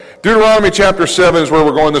Deuteronomy chapter 7 is where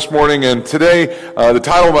we're going this morning, and today the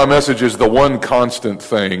title of my message is The One Constant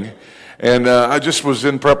Thing. And I just was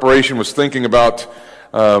in preparation, was thinking about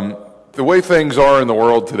the way things are in the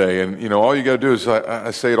world today. And, you know, all you got to do is,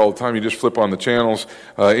 I say it all the time, you just flip on the channels.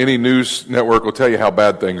 Any news network will tell you how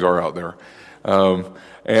bad things are out there.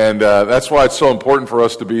 And that's why it's so important for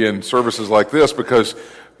us to be in services like this, because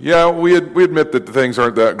yeah, we admit that things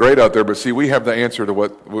aren't that great out there, but see, we have the answer to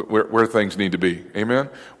where things need to be. Amen?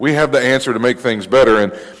 We have the answer to make things better.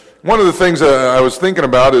 And one of the things I was thinking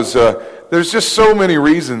about is there's just so many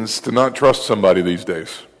reasons to not trust somebody these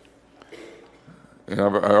days. And I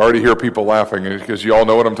already hear people laughing because you all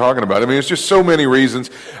know what I'm talking about. I mean, it's just so many reasons.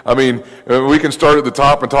 I mean, we can start at the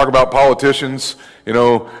top and talk about politicians, you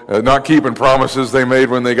know, not keeping promises they made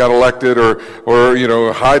when they got elected, or you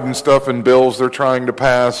know, hiding stuff in bills they're trying to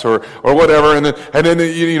pass, or whatever. And then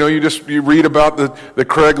you read about the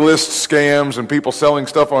Craigslist scams and people selling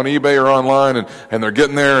stuff on eBay or online, and they're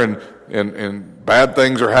getting there and bad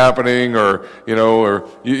things are happening, or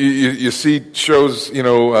you see shows,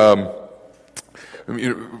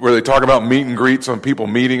 where they talk about meet and greets on people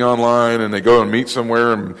meeting online, and they go and meet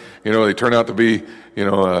somewhere, and they turn out to be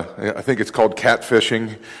I think it's called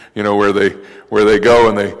catfishing, where they go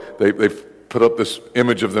and they put up this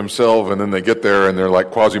image of themselves, and then they get there and they're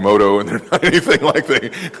like Quasimodo, and they're not anything like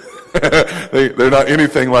they're not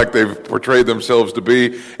anything like they've portrayed themselves to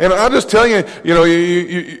be. And I'll just tell you, you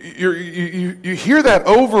hear that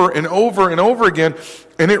over and over and over again,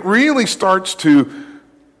 and it really starts to,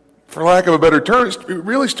 for lack of a better term, it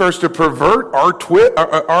really starts to pervert our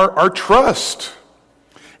trust.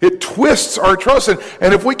 It twists our trust.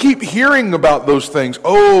 And if we keep hearing about those things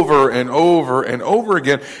over and over and over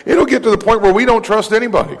again, it'll get to the point where we don't trust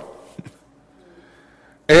anybody.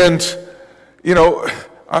 And,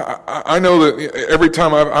 I know that every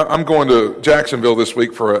time I'm going to Jacksonville this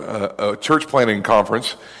week for a church planting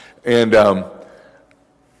conference, and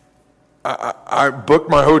I booked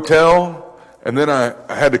my hotel, and then I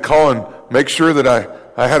had to call and make sure that I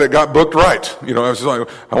had it got booked right. I was just like,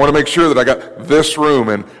 I want to make sure that I got this room,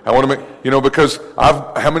 and I want to make, because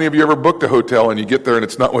how many of you ever booked a hotel and you get there and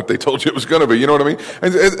it's not what they told you it was going to be? You know what I mean?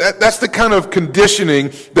 And that's the kind of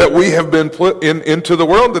conditioning that we have been put into the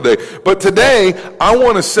world today. But today, I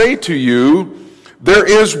want to say to you, there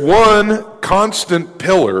is one constant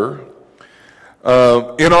pillar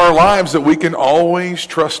in our lives that we can always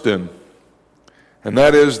trust in. And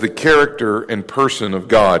that is the character and person of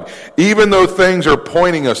God. Even though things are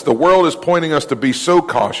pointing us, the world is pointing us to be so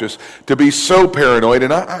cautious, to be so paranoid,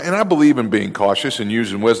 and I believe in being cautious and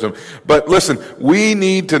using wisdom. But listen, we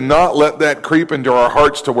need to not let that creep into our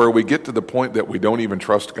hearts to where we get to the point that we don't even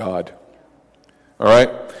trust God. All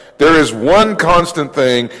right? There is one constant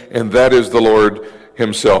thing, and that is the Lord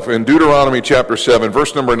Himself. In Deuteronomy chapter 7,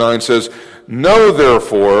 verse number 9 says, "Know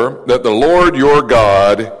therefore that the Lord your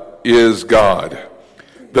God is God,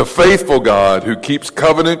 the faithful God who keeps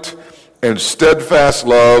covenant and steadfast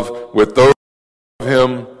love with those who love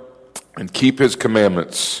Him and keep His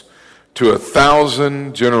commandments to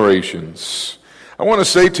 1,000 generations." I want to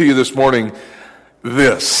say to you this morning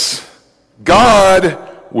this: God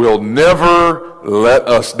will never let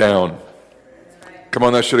us down. Come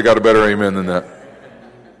on, that should have got a better amen than that.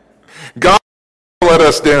 God will never let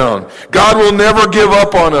us down. God will never give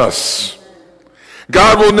up on us.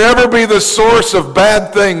 God will never be the source of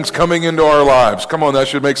bad things coming into our lives. Come on, that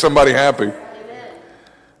should make somebody happy. Amen.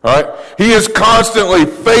 All right? He is constantly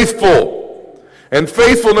faithful. And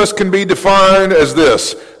faithfulness can be defined as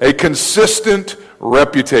this: a consistent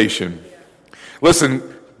reputation. Listen,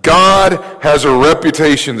 God has a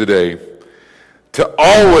reputation today to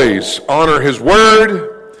always honor His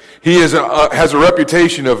word. He has a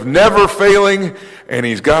reputation of never failing, and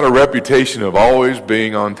He's got a reputation of always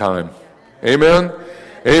being on time. Amen?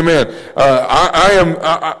 Amen.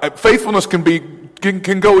 Faithfulness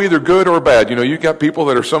can go either good or bad. You got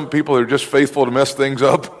some people that are just faithful to mess things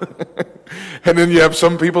up. And then you have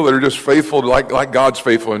some people that are just faithful, like God's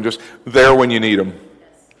faithful, and just there when you need them.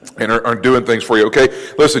 And are doing things for you. Okay,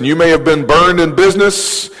 listen, you may have been burned in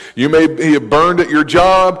business. You may be burned at your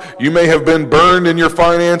job. You may have been burned in your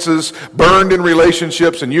finances, burned in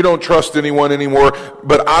relationships, and you don't trust anyone anymore.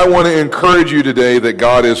 But I want to encourage you today that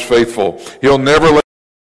God is faithful. He'll never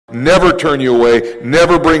turn you away,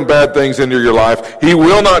 never bring bad things into your life. He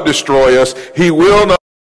will not destroy us. He will not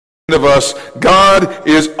of us. God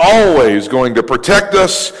is always going to protect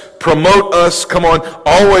us, promote us. Come on,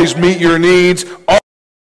 always meet your needs,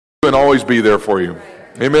 and always be there for you.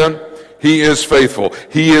 Amen? He is faithful.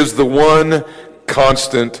 He is the one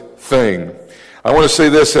constant thing. I want to say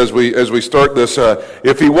this as we start this.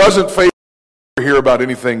 If He wasn't faithful, hear about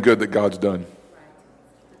anything good that God's done.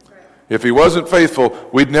 If he wasn't faithful,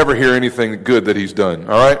 we'd never hear anything good that he's done.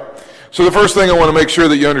 All right? So the first thing I want to make sure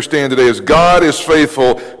that you understand today is God is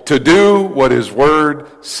faithful to do what his word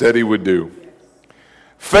said he would do.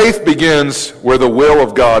 Faith begins where the will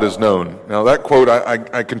of God is known. Now that quote,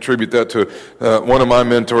 I contribute that to one of my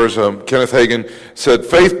mentors, Kenneth Hagin, said,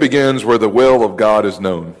 faith begins where the will of God is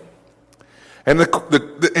known. And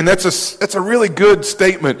that's a really good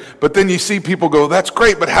statement, but then you see people go, that's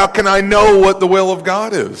great, but how can I know what the will of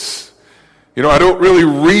God is? You know, I don't really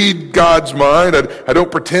read God's mind. I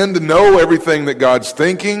don't pretend to know everything that God's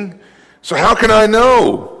thinking. So how can I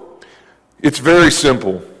know? It's very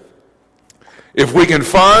simple. If we can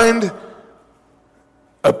find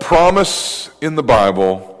a promise in the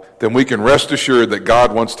Bible, then we can rest assured that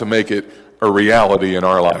God wants to make it a reality in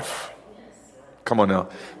our life. Come on now.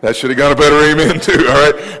 That should have got a better amen too, all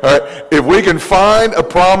right? All right. If we can find a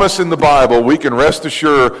promise in the Bible, we can rest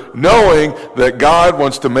assured knowing that God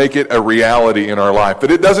wants to make it a reality in our life.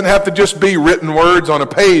 That it doesn't have to just be written words on a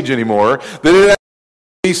page anymore. That it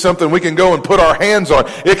be something we can go and put our hands on.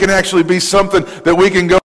 It can actually be something that we can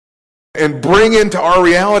go and bring into our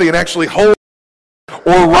reality and actually hold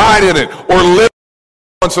or ride in it or live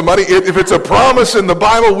on somebody. If it's a promise in the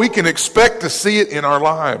Bible, we can expect to see it in our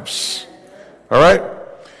lives. All right?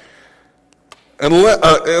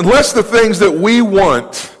 Unless the things that we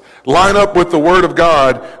want line up with the Word of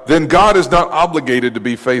God, then God is not obligated to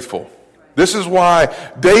be faithful. This is why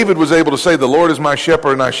David was able to say, the Lord is my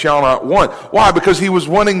shepherd and I shall not want. Why? Because he was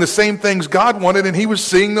wanting the same things God wanted and he was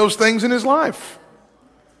seeing those things in his life.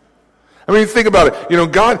 I mean, think about it. You know,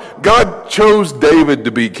 God chose David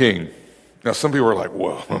to be king. Now, some people are like,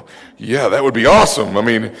 well, yeah, that would be awesome. I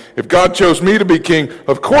mean, if God chose me to be king,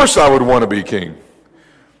 of course I would want to be king.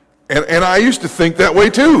 And I used to think that way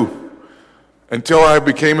too, until I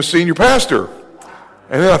became a senior pastor.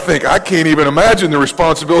 And then I think, I can't even imagine the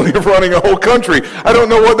responsibility of running a whole country. I don't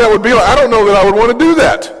know what that would be like. I don't know that I would want to do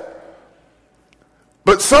that.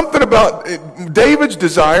 But something about David's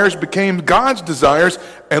desires became God's desires,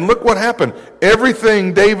 and look what happened.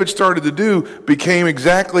 Everything David started to do became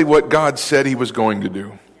exactly what God said he was going to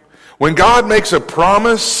do. When God makes a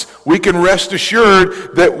promise, we can rest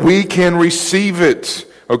assured that we can receive it.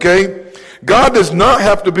 Okay? God does not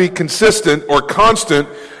have to be consistent or constant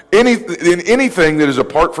in anything that is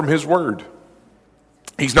apart from his word.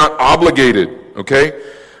 He's not obligated. Okay?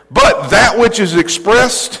 But that which is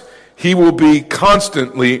expressed, he will be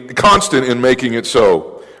constant in making it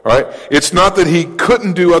so. All right? It's not that he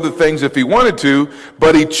couldn't do other things if he wanted to,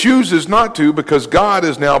 but he chooses not to because God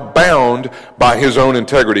is now bound by his own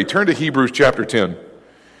integrity. Turn to Hebrews chapter 10.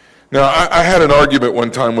 Now, I had an argument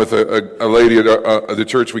one time with a lady at the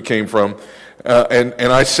church we came from, and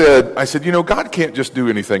I said, you know, God can't just do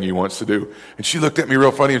anything he wants to do. And she looked at me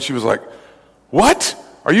real funny and she was like, what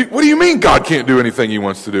do you mean God can't do anything he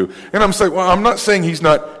wants to do? And I'm like, well, I'm not saying he's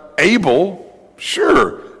not able.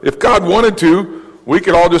 Sure, if God wanted to, we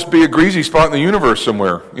could all just be a greasy spot in the universe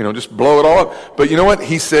somewhere, you know, just blow it all up. But you know what?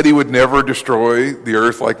 He said he would never destroy the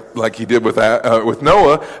earth like he did with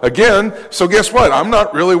Noah again. So guess what? I'm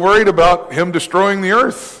not really worried about him destroying the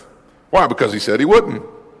earth. Why? Because he said he wouldn't.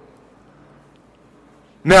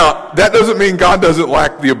 Now, that doesn't mean God doesn't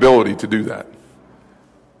lack the ability to do that.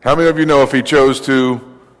 How many of you know if he chose to,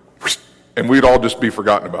 and we'd all just be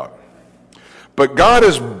forgotten about? But God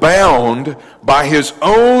is bound by his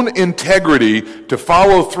own integrity to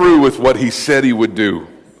follow through with what he said he would do.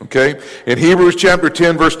 Okay? In Hebrews chapter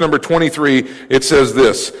 10, verse number 23, it says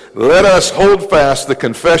this, "Let us hold fast the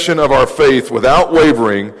confession of our faith without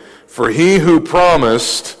wavering, for he who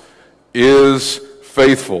promised is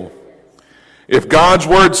faithful." If God's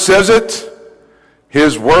word says it,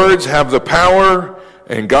 his words have the power,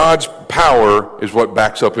 and God's power is what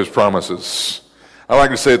backs up his promises. I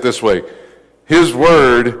like to say it this way. His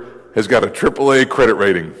word has got a AAA credit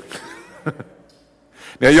rating.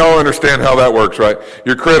 Now, y'all understand how that works, right?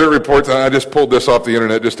 Your credit reports, I just pulled this off the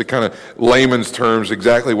internet just to kind of layman's terms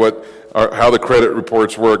exactly how the credit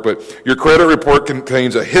reports work. But your credit report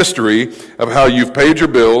contains a history of how you've paid your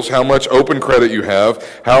bills, how much open credit you have,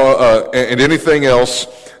 and anything else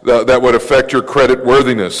that would affect your credit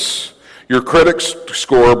worthiness. Your credit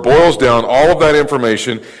score boils down all of that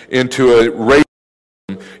information into a rate.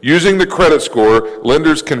 Using the credit score,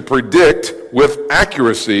 lenders can predict with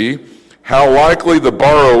accuracy how likely the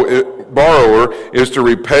borrower is to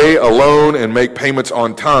repay a loan and make payments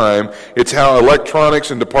on time. It's how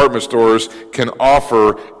electronics and department stores can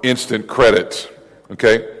offer instant credit.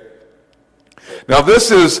 Okay? Now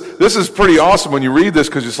this is pretty awesome when you read this,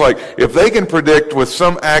 because it's like, if they can predict with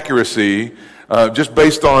some accuracy just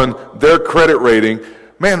based on their credit rating.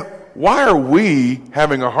 Man, why are we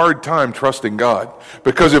having a hard time trusting God?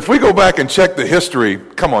 Because if we go back and check the history,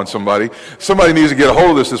 come on somebody needs to get a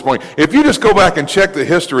hold of this morning. If you just go back and check the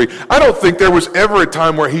history, I don't think there was ever a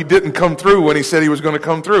time where he didn't come through when he said he was going to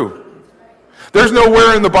come through. There's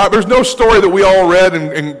nowhere in the Bible, there's no story that we all read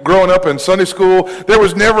and growing up in Sunday school. There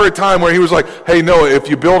was never a time where he was like, hey, Noah, if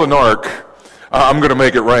you build an ark, I'm going to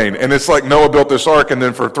make it rain. And it's like Noah built this ark, and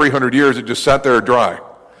then for 300 years it just sat there dry.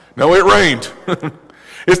 No, it rained.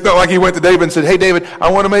 It's not like he went to David and said, hey, David,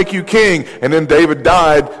 I want to make you king. And then David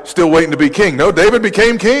died still waiting to be king. No, David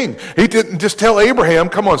became king. He didn't just tell Abraham,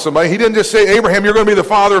 come on somebody, he didn't just say, Abraham, you're going to be the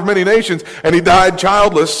father of many nations, and he died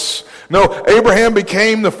childless. No, Abraham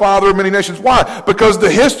became the father of many nations. Why? Because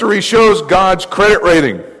the history shows God's credit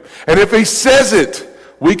rating. And if he says it,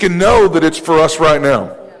 we can know that it's for us right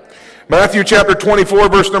now. Matthew chapter 24,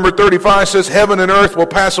 verse number 35 says, heaven and earth will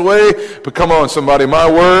pass away, but come on somebody,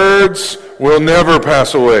 my words will never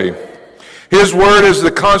pass away. His word is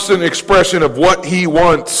the constant expression of what he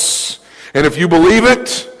wants. And if you believe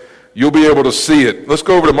it, you'll be able to see it. Let's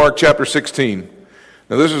go over to Mark chapter 16.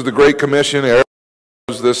 Now this is the Great Commission. Everyone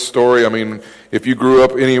knows this story. I mean, if you grew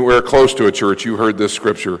up anywhere close to a church, you heard this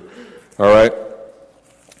scripture. All right?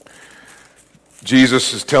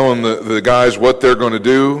 Jesus is telling the guys what they're going to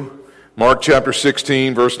do. Mark chapter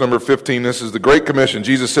 16, verse number 15, this is the Great Commission.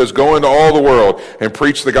 Jesus says, go into all the world and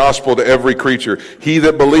preach the gospel to every creature. He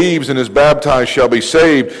that believes and is baptized shall be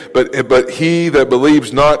saved, but he that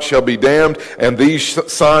believes not shall be damned. And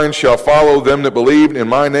these signs shall follow them that believe. In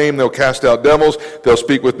my name they'll cast out devils, they'll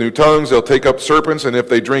speak with new tongues, they'll take up serpents, and if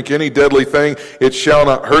they drink any deadly thing, it shall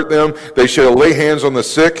not hurt them. They shall lay hands on the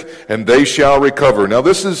sick, and they shall recover. Now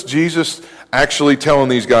this is Jesus actually telling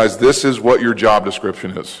these guys, this is what your job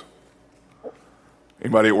description is.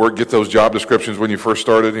 Anybody at work get those job descriptions when you first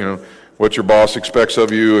started? You know, what your boss expects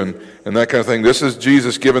of you and that kind of thing. This is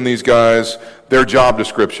Jesus giving these guys their job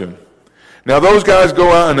description. Now those guys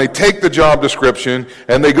go out and they take the job description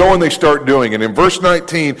and they go and they start doing it. In verse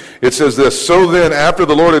 19 it says this, so then after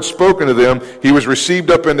the Lord had spoken to them, he was received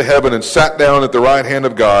up into heaven and sat down at the right hand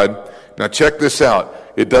of God. Now check this out.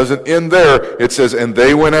 It doesn't end there. It says, and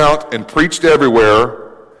they went out and preached everywhere,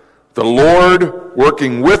 the Lord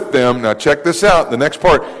working with them. Now check this out, the next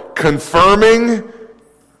part, confirming,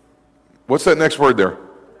 what's that next word there?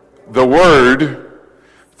 The word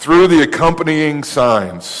through the accompanying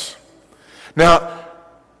signs. Now,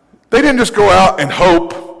 they didn't just go out and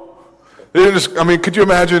hope. They didn't just, I mean, could you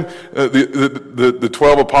imagine the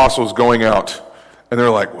 12 apostles going out and they're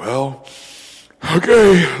like, well,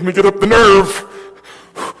 okay, let me get up the nerve.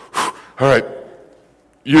 All right,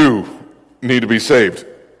 you need to be saved.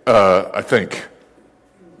 I think.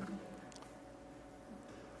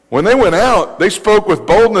 When they went out, they spoke with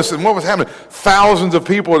boldness, and what was happening? Thousands of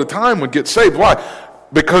people at a time would get saved. Why?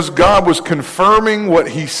 Because God was confirming what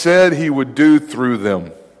he said he would do through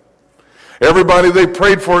them. Everybody they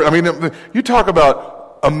prayed for, I mean, you talk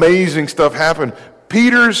about amazing stuff happen.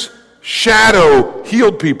 Peter's shadow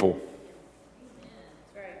healed people.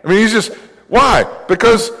 I mean, he's just, why?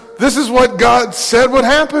 Because this is what God said would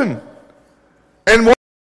happen. And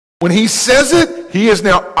when he says it, he is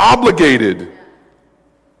now obligated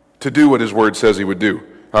to do what his word says he would do.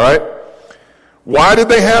 All right? Why did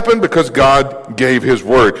they happen? Because God gave his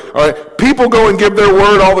word. All right? People go and give their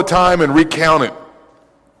word all the time and recount it.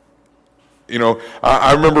 You know,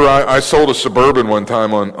 I remember I sold a Suburban one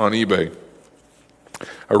time on eBay.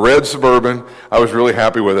 A red Suburban. I was really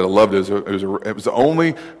happy with it. I loved it. It was the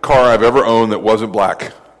only car I've ever owned that wasn't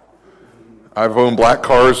black. I've owned black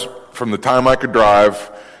cars from the time I could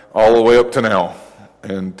drive all the way up to now.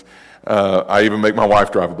 And I even make my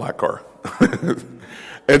wife drive a black car.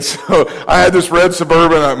 And so I had this red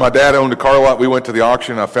Suburban. My dad owned a car lot. We went to the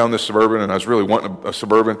auction. I found this Suburban, and I was really wanting a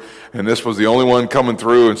Suburban. And this was the only one coming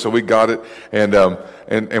through, and so we got it.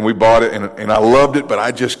 And we bought it, and I loved it, but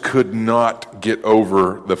I just could not get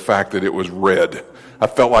over the fact that it was red. I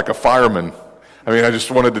felt like a fireman. I mean, I just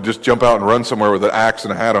wanted to just jump out and run somewhere with an axe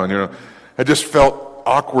and a hat on, you know. I just felt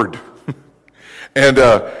awkward.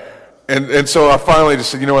 And so I finally just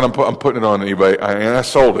said, you know what, I'm putting it on eBay. And I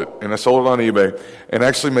sold it. And I sold it on eBay and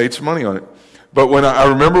actually made some money on it. But when I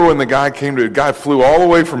remember when the guy flew all the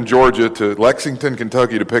way from Georgia to Lexington,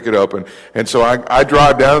 Kentucky to pick it up. And so I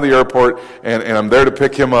drive down to the airport and I'm there to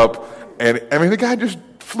pick him up. And I mean, the guy just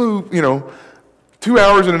flew, 2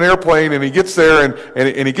 hours in an airplane, and he gets there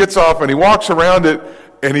and he gets off and he walks around it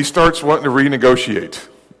and he starts wanting to renegotiate.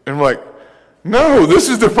 And I'm like, no, this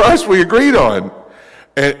is the price we agreed on.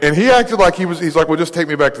 And he acted like he's like, well, just take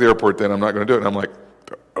me back to the airport then. I'm not going to do it. And I'm like,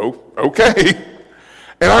 oh, okay.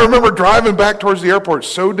 And I remember driving back towards the airport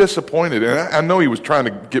so disappointed. And I know he was trying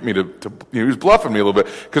to get me to he was bluffing me a little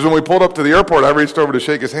bit. Because when we pulled up to the airport, I reached over to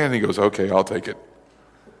shake his hand, and he goes, okay, I'll take it.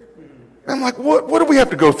 And I'm like, what do we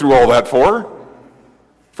have to go through all that for?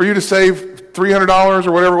 For you to save $300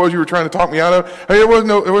 or whatever it was you were trying to talk me out of? I mean,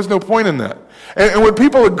 there was no point in that. And when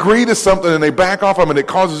people agree to something and they back off of it, it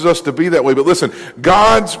causes us to be that way. But listen,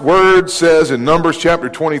 God's word says in Numbers chapter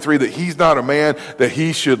 23 that he's not a man that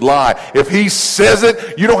he should lie. If he says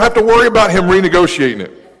it, you don't have to worry about him renegotiating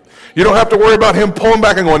it. You don't have to worry about him pulling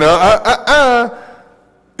back and going,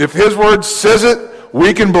 If his word says it,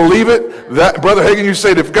 we can believe it. That, Brother Hagin, you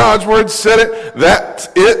said if God's word said it, that's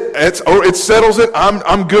it. It settles it.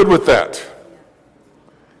 I'm good with that.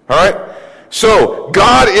 All right? So,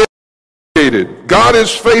 God is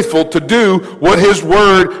faithful to do what his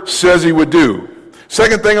word says he would do.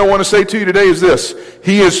 Second thing I want to say to you today is this.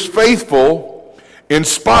 He is faithful in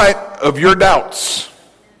spite of your doubts.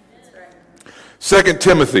 2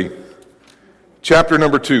 Timothy chapter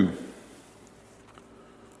number 2.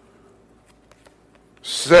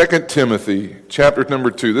 2 Timothy chapter number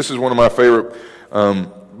 2. This is one of my favorite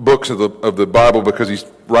books of the Bible because he's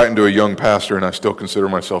writing to a young pastor, and I still consider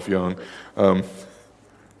myself young.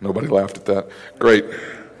 Nobody laughed at that. Great.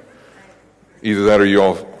 Either that or you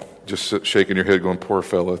all just shaking your head going, poor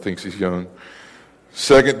fellow, thinks he's young.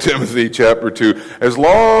 2 Timothy chapter 2. As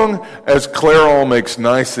long as Clairol makes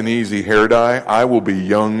nice and easy hair dye, I will be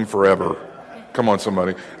young forever. Come on,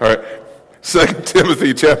 somebody. All right. 2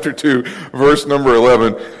 Timothy chapter 2, verse number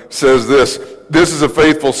 11 says this. This is a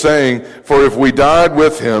faithful saying, for if we died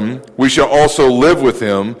with him, we shall also live with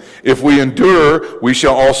him. If we endure, we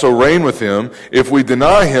shall also reign with him. If we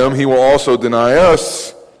deny him, he will also deny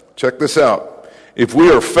us. Check this out. If we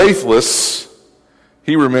are faithless,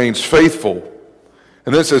 he remains faithful.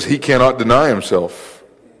 And then it says he cannot deny himself.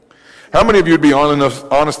 How many of you would be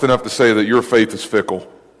honest enough to say that your faith is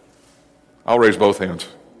fickle? I'll raise both hands.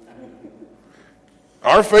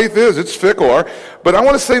 Our faith it's fickle. But I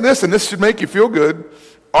want to say this, and this should make you feel good.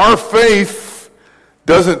 Our faith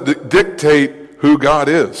doesn't dictate who God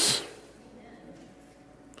is.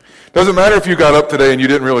 Doesn't matter if you got up today and you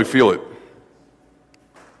didn't really feel it.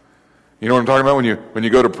 You know what I'm talking about? When you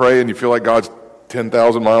go to pray and you feel like God's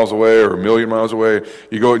 10,000 miles away or 1,000,000 miles away,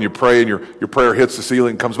 you go and you pray and your prayer hits the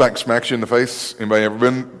ceiling and comes back and smacks you in the face. Anybody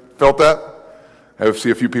ever felt that? I see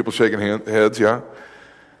a few people shaking heads, yeah.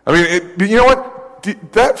 I mean, you know what?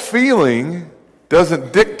 That feeling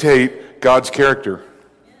doesn't dictate God's character.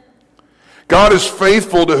 God is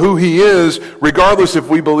faithful to who he is, regardless if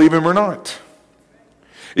we believe him or not.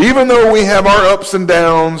 Even though we have our ups and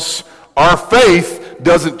downs, our faith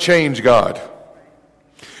doesn't change God.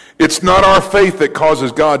 It's not our faith that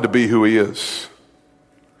causes God to be who he is.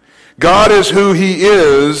 God is who he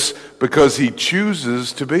is because he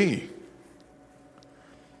chooses to be.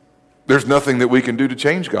 There's nothing that we can do to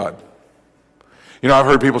change God. You know, I've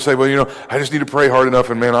heard people say, well, I just need to pray hard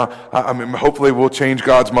enough and man, I mean, hopefully we'll change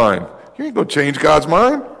God's mind. You ain't going to change God's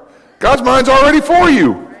mind. God's mind's already for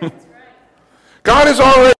you. God is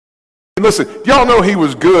already... Listen, y'all know he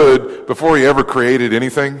was good before he ever created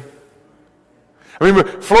anything? I mean,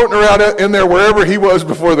 floating around in there wherever he was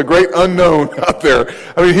before the great unknown out there,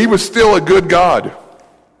 I mean, he was still a good God.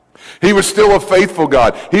 He was still a faithful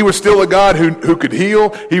God. He was still a God who could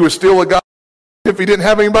heal. He was still a God if he didn't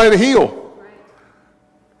have anybody to heal.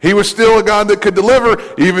 He was still a God that could deliver,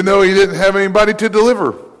 even though he didn't have anybody to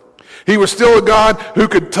deliver. He was still a God who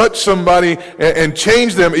could touch somebody and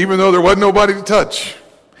change them, even though there wasn't nobody to touch.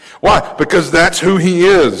 Why? Because that's who he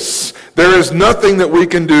is. There is nothing that we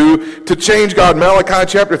can do to change God. Malachi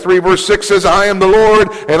chapter 3, verse 6 says, I am the Lord,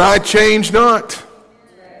 and I change not.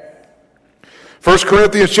 1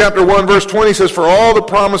 Corinthians chapter 1, verse 20 says, for all the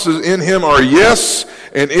promises in him are yes,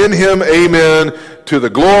 and in him amen, to the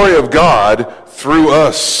glory of God through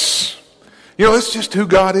us. You know, it's just who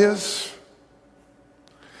God is.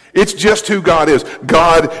 It's just who God is.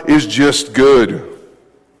 God is just good.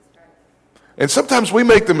 And sometimes we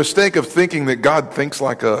make the mistake of thinking that God thinks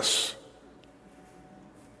like us.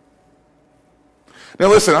 Now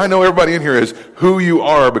listen, I know everybody in here is who you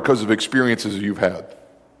are because of experiences you've had.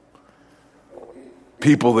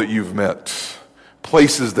 People that you've met.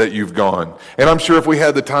 Places that you've gone. And I'm sure if we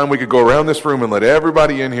had the time, we could go around this room and let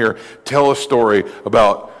everybody in here tell a story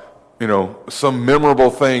about, some memorable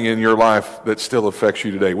thing in your life that still affects you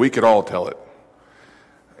today. We could all tell it.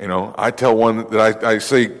 I tell one that I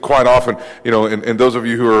say quite often, and those of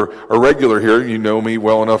you who are regular here, you know me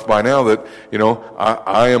well enough by now that,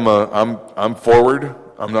 I'm forward.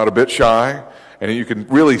 I'm not a bit shy. And you can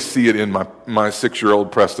really see it in my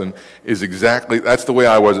 6-year-old Preston that's the way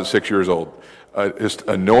I was at 6 years old. just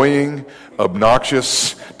annoying,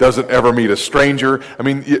 obnoxious, doesn't ever meet a stranger. I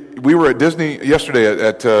mean, we were at Disney yesterday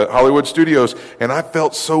at Hollywood Studios, and I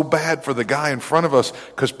felt so bad for the guy in front of us,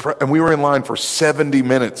 and we were in line for 70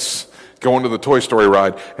 minutes going to the Toy Story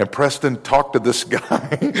ride, and Preston talked to this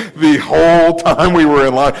guy the whole time we were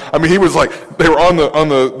in line. I mean, he was like, they were on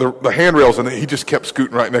the handrails, and he just kept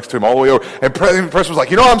scooting right next to him all the way over. And Preston was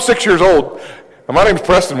like, I'm 6 years old. And my name's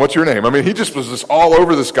Preston. What's your name? I mean, he just was just all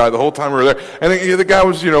over this guy the whole time we were there. And the guy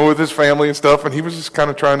was, with his family and stuff, and he was just kind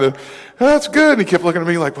of trying to, that's good. And he kept looking at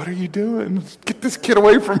me like, what are you doing? Get this kid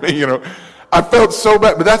away from me, I felt so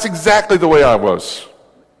bad, but that's exactly the way I was.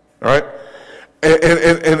 All right?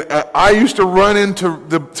 And I used to run into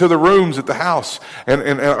the rooms at the house, and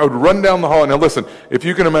I would run down the hall. Now listen, if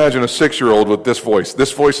you can imagine a 6-year-old with this voice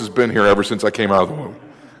has been here ever since I came out of the womb.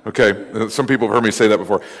 Okay, some people have heard me say that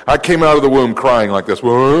before. I came out of the womb crying like this. I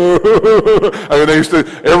mean,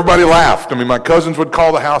 everybody laughed. I mean, my cousins would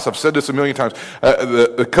call the house. I've said this a million times.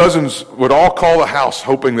 The cousins would all call the house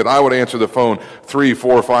hoping that I would answer the phone 3,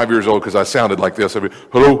 4, 5 years old because I sounded like this. I'd be,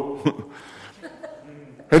 hello?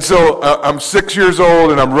 And so I'm 6 years old,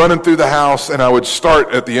 and I'm running through the house, and I would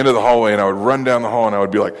start at the end of the hallway, and I would run down the hall, and I would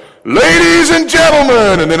be like, ladies and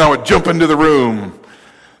gentlemen, and then I would jump into the room.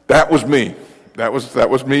 That was me. That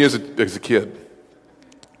was me as a kid.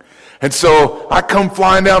 And so I come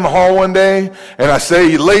flying down the hall one day, and I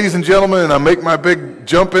say, ladies and gentlemen, and I make my big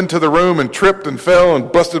jump into the room and tripped and fell and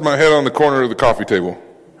busted my head on the corner of the coffee table.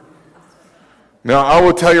 Now, I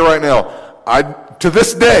will tell you right now, to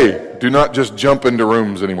this day, do not just jump into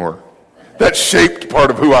rooms anymore. That shaped part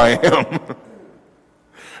of who I am.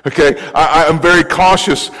 Okay, I'm very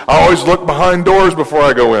cautious. I always look behind doors before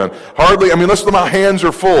I go in. Unless my hands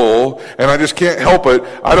are full and I just can't help it,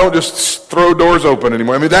 I don't just throw doors open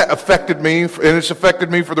anymore. I mean, that affected me, and it's affected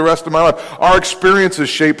me for the rest of my life. Our experiences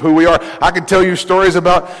shape who we are. I can tell you stories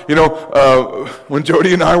about, when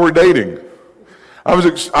Jody and I were dating. I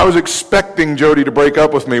was expecting Jody to break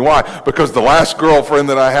up with me. Why? Because the last girlfriend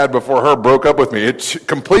that I had before her broke up with me. It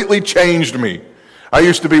completely changed me. I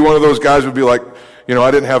used to be one of those guys who'd be like, I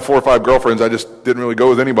didn't have 4 or 5 girlfriends. I just didn't really go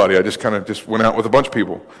with anybody. I just kind of just went out with a bunch of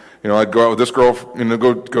people. I'd go out with this girl,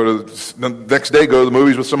 go to the next day, go to the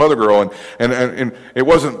movies with some other girl, and it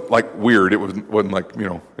wasn't like weird. It wasn't like,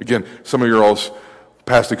 again, some of your all's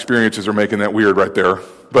past experiences are making that weird right there.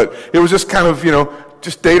 But it was just kind of,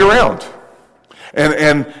 just date around.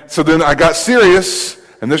 And so then I got serious,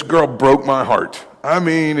 and this girl broke my heart. I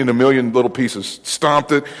mean, in a million little pieces.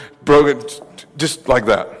 Stomped it, broke it, just like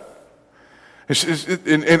that.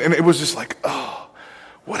 And it was just like, oh,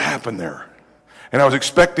 what happened there? And I was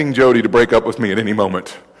expecting Jody to break up with me at any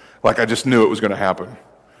moment. Like I just knew it was going to happen.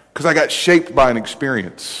 Because I got shaped by an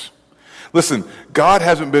experience. Listen, God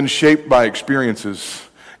hasn't been shaped by experiences.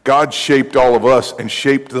 God shaped all of us and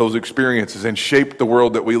shaped those experiences and shaped the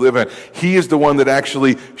world that we live in. He is the one that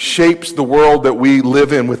actually shapes the world that we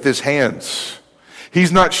live in with his hands.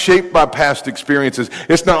 He's not shaped by past experiences.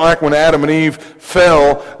 It's not like when Adam and Eve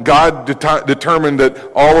fell, God determined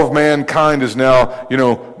that all of mankind is now,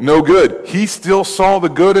 no good. He still saw the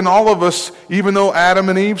good in all of us, even though Adam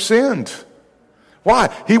and Eve sinned.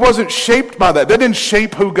 Why? He wasn't shaped by that. That didn't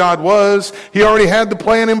shape who God was. He already had the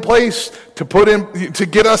plan in place to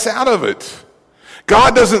get us out of it.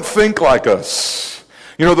 God doesn't think like us.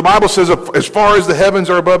 The Bible says, as far as the heavens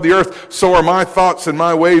are above the earth, so are my thoughts and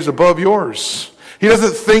my ways above yours. He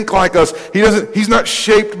doesn't think like us. He's not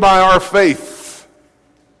shaped by our faith.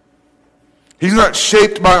 He's not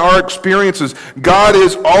shaped by our experiences. God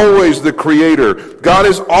is always the creator. God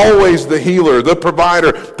is always the healer, the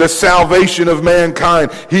provider, the salvation of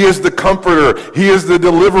mankind. He is the comforter. He is the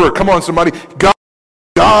deliverer. Come on, somebody.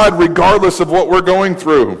 God, regardless of what we're going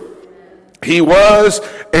through. He was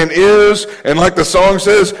and is, and like the song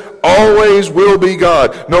says, always will be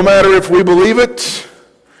God. No matter if we believe it,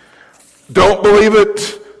 don't believe it,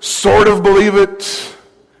 sort of believe it,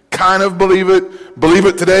 kind of believe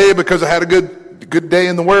it today because I had a good day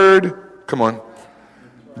in the Word. Come on.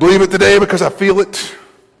 Believe it today because I feel it.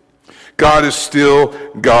 God is still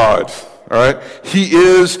God. All right? He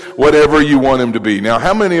is whatever you want him to be. Now,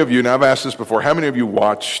 how many of you, I've asked this before, how many of you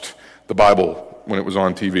watched the Bible when it was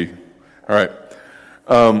on TV? All right.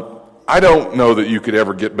 I don't know that you could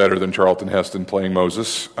ever get better than Charlton Heston playing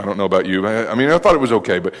Moses. I don't know about you. I thought it was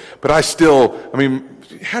okay, but I still,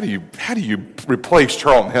 how do you replace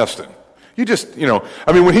Charlton Heston? You just,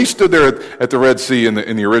 when he stood there at the Red Sea in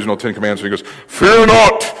the original Ten Commandments, he goes, "Fear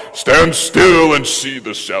not, stand still and see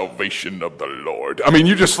the salvation of the Lord."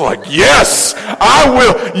 You're just like, yes, I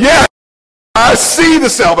will. Yes, I see the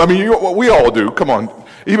salvation. We all do. Come on.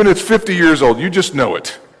 Even if it's 50 years old, you just know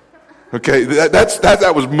it. Okay,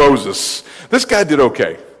 that was Moses. This guy did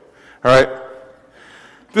okay. All right?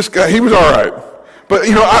 This guy, he was all right. But,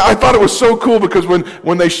 I thought it was so cool because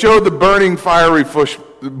when they showed the burning fiery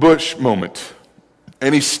bush moment,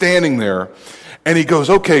 and he's standing there, and he goes,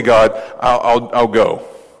 okay, God, I'll go.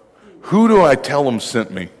 Who do I tell him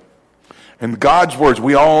sent me? And God's words,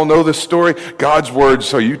 we all know this story. God's words,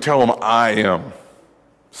 so you tell him I am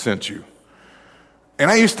sent you. And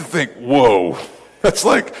I used to think, whoa, that's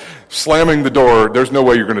like slamming the door. There's no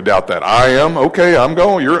way you're going to doubt that. I am? Okay, I'm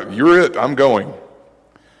going. You're it. I'm going.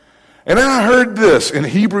 And then I heard this in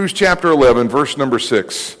Hebrews chapter 11, verse number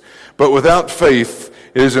 6. But without faith,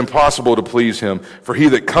 it is impossible to please him. For he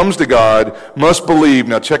that comes to God must believe.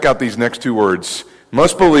 Now check out these next two words.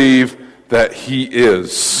 Must believe that he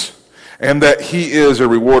is. And that he is a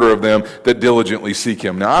rewarder of them that diligently seek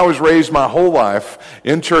him. Now, I was raised my whole life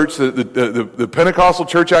in church, the Pentecostal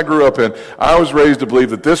church I grew up in. I was raised to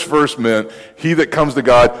believe that this verse meant he that comes to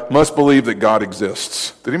God must believe that God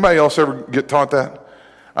exists. Did anybody else ever get taught that?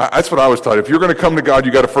 That's what I was taught. If you're going to come to God,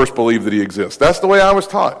 you got to first believe that he exists. That's the way I was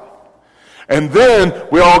taught. And then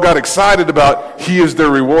we all got excited about he is the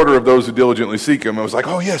rewarder of those who diligently seek him. I was like,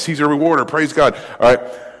 oh yes, he's a rewarder. Praise God. All right.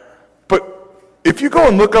 But if you go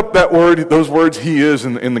and look up that word, those words he is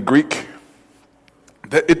in the Greek,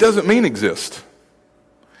 it doesn't mean exist.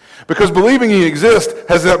 Because believing he exists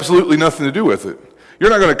has absolutely nothing to do with it. You're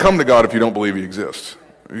not going to come to God if you don't believe he exists.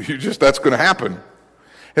 That's going to happen.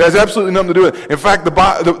 It has absolutely nothing to do with it. In fact, the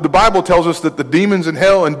Bible tells us that the demons in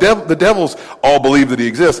hell and the devils all believe that he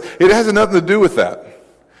exists. It has nothing to do with that.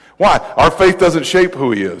 Why? Our faith doesn't shape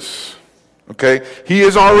who he is. Okay? He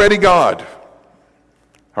is already God.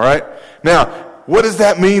 All right? Now, what does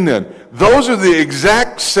that mean then? Those are the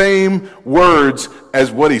exact same words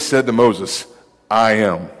as what he said to Moses. I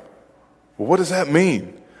am. Well, what does that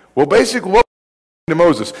mean? Well, basically, what to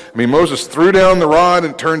Moses? Moses threw down the rod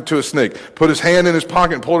and turned to a snake. Put his hand in his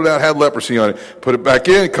pocket and pulled it out, had leprosy on it. Put it back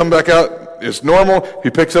in, come back out. It's normal. He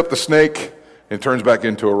picks up the snake and turns back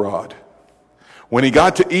into a rod. When he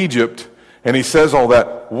got to Egypt and he says all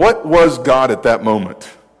that, what was God at that moment?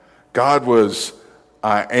 God was,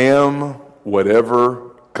 I am whatever,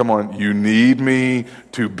 come on, you need me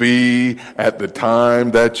to be at the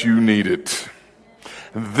time that you need it.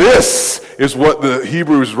 This is what the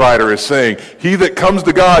Hebrews writer is saying. He that comes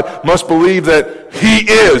to God must believe that he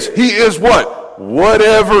is. He is what?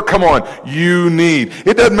 Whatever, come on, you need.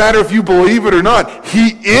 It doesn't matter if you believe it or not.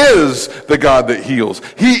 He is the God that heals.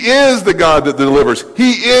 He is the God that delivers.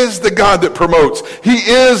 He is the God that promotes. He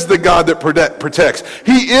is the God that protects.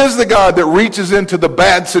 He is the God that reaches into the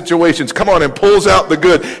bad situations, come on, and pulls out the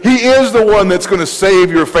good. He is the one that's going to save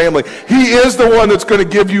your family. He is the one that's going to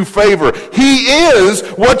give you favor. He is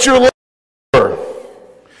what you're looking for.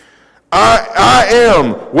 I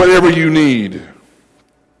am whatever you need.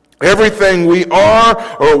 Everything we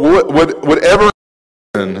are or whatever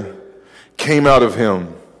came out of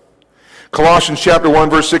him. Colossians chapter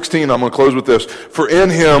 1 verse 16, I'm going to close with this. For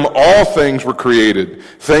in him all things were created,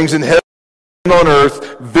 things in heaven and on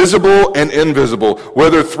earth, visible and invisible,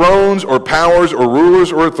 whether thrones or powers or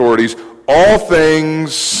rulers or authorities, all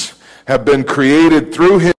things have been created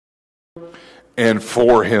through him and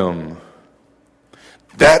for him.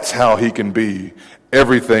 That's how he can be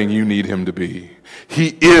everything you need him to be.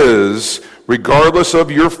 He is, regardless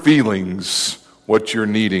of your feelings, what you're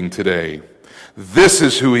needing today. This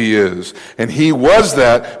is who he is. And he was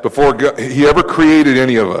that before he ever created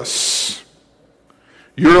any of us.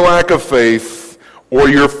 Your lack of faith or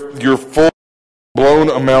your full-blown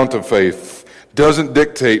amount of faith doesn't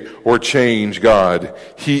dictate or change God.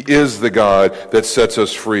 He is the God that sets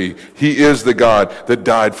us free. He is the God that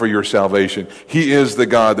died for your salvation. He is the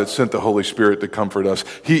God that sent the Holy Spirit to comfort us.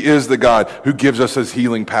 He is the God who gives us his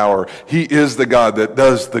healing power. He is the God that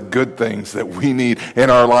does the good things that we need in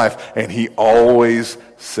our life. And he always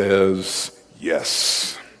says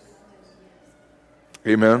yes.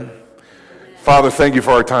 Amen. Father, thank you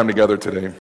for our time together today.